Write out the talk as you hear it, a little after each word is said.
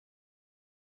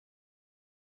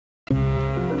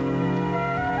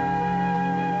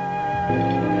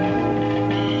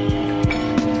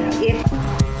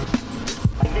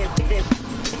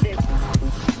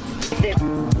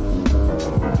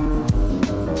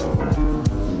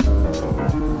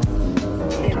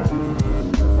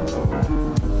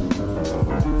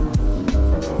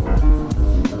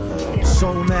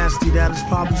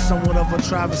Probably somewhat of a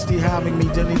travesty having me.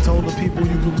 Then he told the people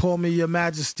you can call me your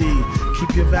majesty.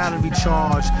 Keep your battery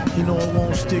charged, you know it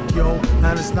won't stick, yo.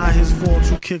 And it's not his fault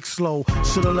you kick slow.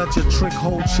 Should've let your trick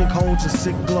hold, chick hold your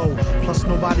sick glow. Plus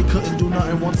nobody couldn't do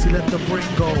nothing once he let the brick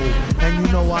go. And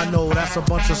you know I know that's a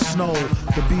bunch of snow.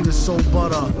 The beat is so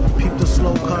butter. Peep the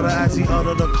slow cutter as he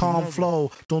utter the calm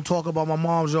flow. Don't talk about my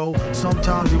mom, yo.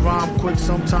 Sometimes he rhyme quick,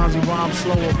 sometimes he rhyme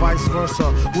slow, or vice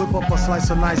versa. Whip up a slice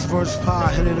of nice verse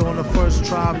pie, hit it on the first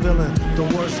try. Villain, the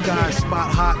worst guy.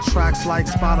 Spot hot tracks like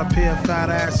spot a pair of fat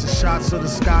asses. Shots of the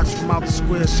scotch from out the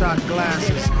square shot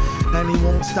glasses. And he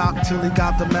won't stop till he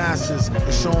got the masses.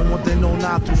 And show them what they know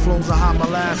now through flows of hot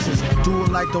molasses. Do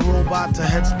it like the robot to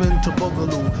headspin to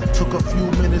boogaloo. Took a few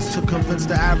minutes to convince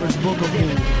the average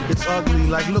boogaboo. It's ugly,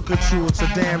 like look at you, it's a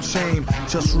damn shame.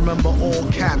 Just remember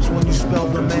all caps when you spell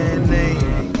the man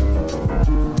name.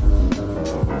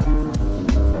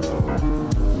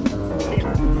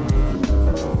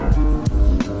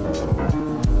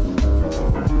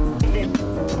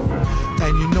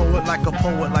 And you know it like a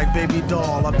poet, like baby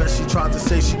doll. I bet she tried to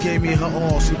say she gave me her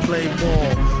all. She played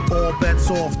ball, all bets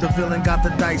off. The villain got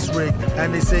the dice rigged,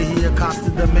 and they say he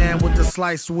accosted the man with the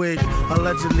sliced wig.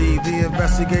 Allegedly, the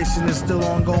investigation is still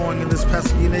ongoing. In this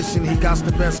pesky nation, he got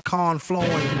the best con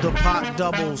flowing. The pot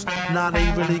doubles, now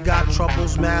they really got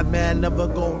troubles. Madman never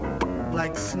go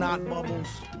like snot bubbles.